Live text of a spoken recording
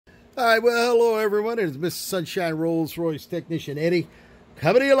Hi, well, hello everyone. It's Mr. Sunshine Rolls Royce technician Eddie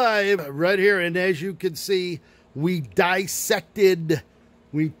coming to you live right here. And as you can see, we totally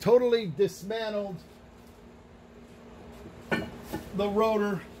dismantled the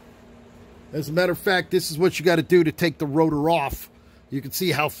rotor. As a matter of fact, this is what you got to do to take the rotor off. You can see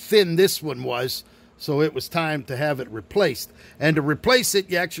how thin this one was, so it was time to have it replaced. And to replace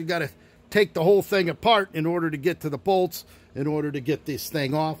it, you actually got to take the whole thing apart in order to get to the bolts, in order to get this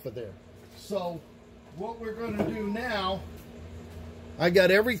thing off of there. So what we're going to do now, I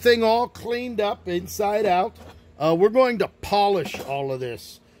got everything all cleaned up inside out. We're going to polish all of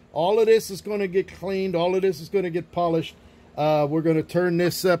this. All of this is going to get cleaned. All of this is going to get polished. We're going to turn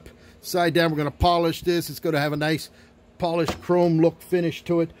this upside down. We're going to polish this. It's going to have a nice polished chrome look finish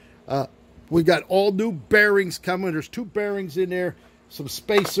to it. We got all new bearings coming. There's 2 bearings in there, some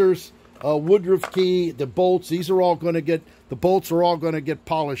spacers, Woodruff key, the bolts. These are all going to get, the bolts are all going to get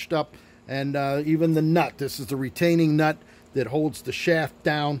polished up. And even the nut. This is the retaining nut that holds the shaft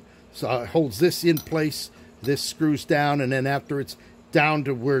down. So it holds this in place. This screws down, and then after it's down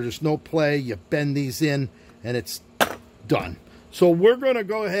to where there's no play, you bend these in, and it's done. So we're going to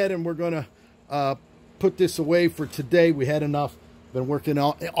go ahead and we're going to put this away for today. We had enough. Been working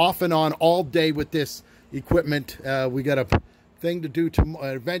off and on all day with this equipment. We got a thing to do, an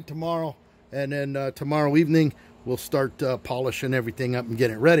event tomorrow, and then tomorrow evening we'll start polishing everything up and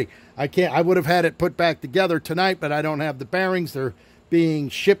getting it ready. I would have had it put back together tonight, but I don't have the bearings. They're being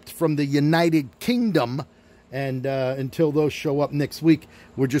shipped from the United Kingdom, and until those show up next week,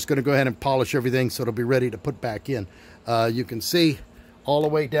 we're just going to go ahead and polish everything so it'll be ready to put back in. You can see all the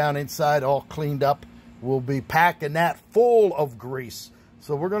way down inside, all cleaned up. We'll be packing that full of grease.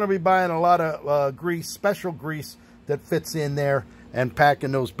 So we're going to be buying a lot of grease, special grease that fits in there, and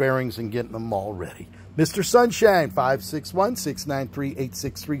packing those bearings and getting them all ready. Mr. Sunshine,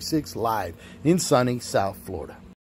 561-693-8636, live in sunny South Florida.